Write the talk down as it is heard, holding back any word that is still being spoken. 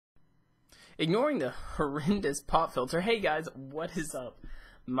Ignoring the horrendous pop filter. Hey guys, what is up?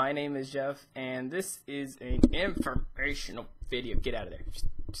 My name is Geoff, and this is an informational video. Get out of there.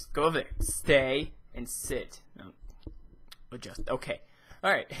 Just go over there. Stay and sit. No, adjust. Okay.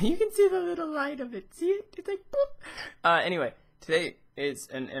 Alright, you can see the little light of it. See it? It's like boop. Anyway, today is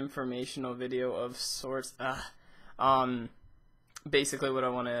an informational video of sorts. Basically what I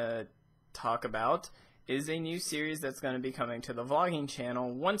want to talk about is a new series that's going to be coming to the vlogging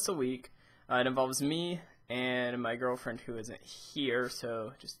channel once a week. It involves me and my girlfriend who isn't here,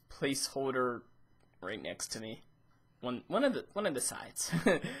 so just placeholder right next to me. One of the sides.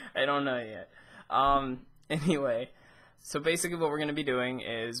 I don't know yet. Anyway, so basically what we're going to be doing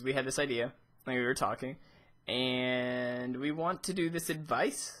is we had this idea, like we were talking, and we want to do this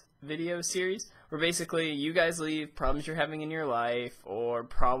advice video series where basically you guys leave problems you're having in your life or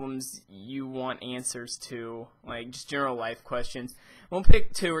problems you want answers to, like just general life questions. We'll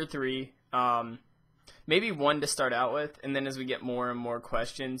pick 2 or 3. Maybe 1 to start out with, and then as we get more and more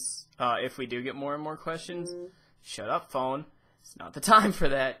questions, if we do get more and more questions, shut up phone, it's not the time for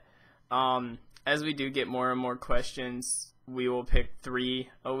that. As we do get more and more questions, we will pick 3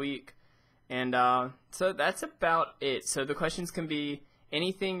 a week, and so that's about it. So the questions can be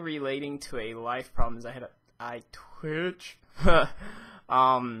anything relating to a life problems. I twitch.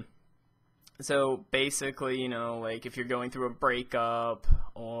 So basically, you know, like if you're going through a breakup,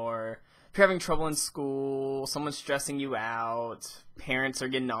 or if you're having trouble in school, someone's stressing you out, parents are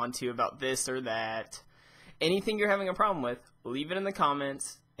getting on to you about this or that, anything you're having a problem with, leave it in the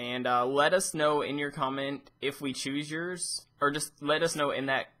comments, and let us know in your comment if we choose yours, or just let us know in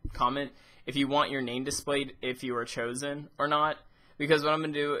that comment if you want your name displayed if you were chosen or not, because what I'm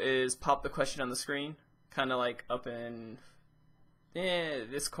going to do is pop the question on the screen, kind of like up in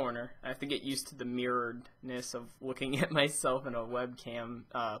this corner. I have to get used to the mirroredness of looking at myself in a webcam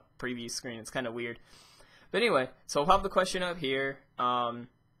preview screen. It's kind of weird. But anyway, so I'll pop the question up here,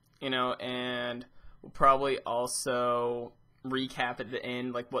 you know, and we'll probably also recap at the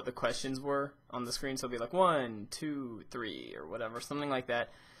end, like what the questions were on the screen. So it'll be like 1, 2, 3, or whatever, something like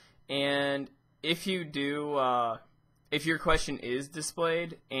that. And if you do, if your question is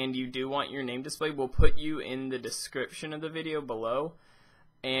displayed and you do want your name displayed, we'll put you in the description of the video below,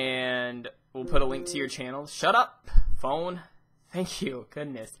 and we'll put a link to your channel. Shut up, phone. Thank you.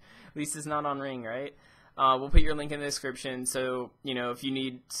 Goodness. At least it's not on ring, right? We'll put your link in the description, so, you know, if you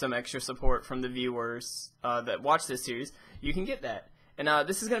need some extra support from the viewers that watch this series, you can get that. And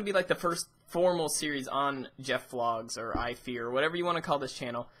this is going to be like the first formal series on Geoff Vlogs, or I Fear, or whatever you want to call this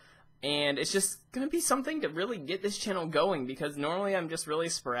channel. And it's just going to be something to really get this channel going, because normally I'm just really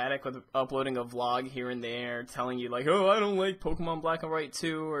sporadic with uploading a vlog here and there, telling you like, oh, I don't like Pokemon Black and White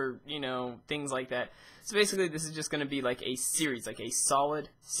 2, or, you know, things like that. So basically this is just going to be like a series, like a solid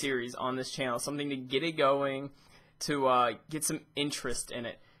series on this channel, something to get it going, to get some interest in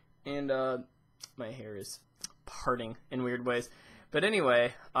it. And my hair is parting in weird ways. But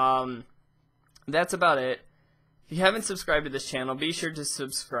anyway, that's about it. If you haven't subscribed to this channel, be sure to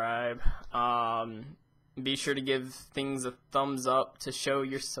subscribe. Be sure to give things a thumbs up to show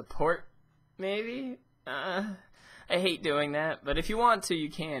your support, maybe? I hate doing that, but if you want to, you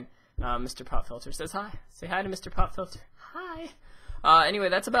can. Mr. Pop Filter says hi. Say hi to Mr. Pop Filter. Hi. Anyway,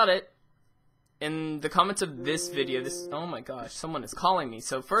 that's about it. In the comments of this video, oh my gosh, someone is calling me.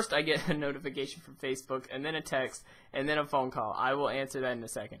 So first I get a notification from Facebook, and then a text, and then a phone call. I will answer that in a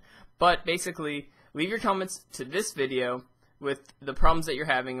second. But basically, leave your comments to this video with the problems that you're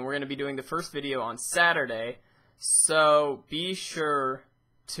having, and we're going to be doing the first video on Saturday. So be sure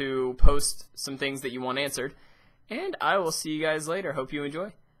to post some things that you want answered, and I will see you guys later. Hope you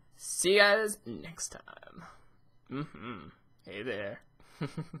enjoy. See you guys next time. Hey there.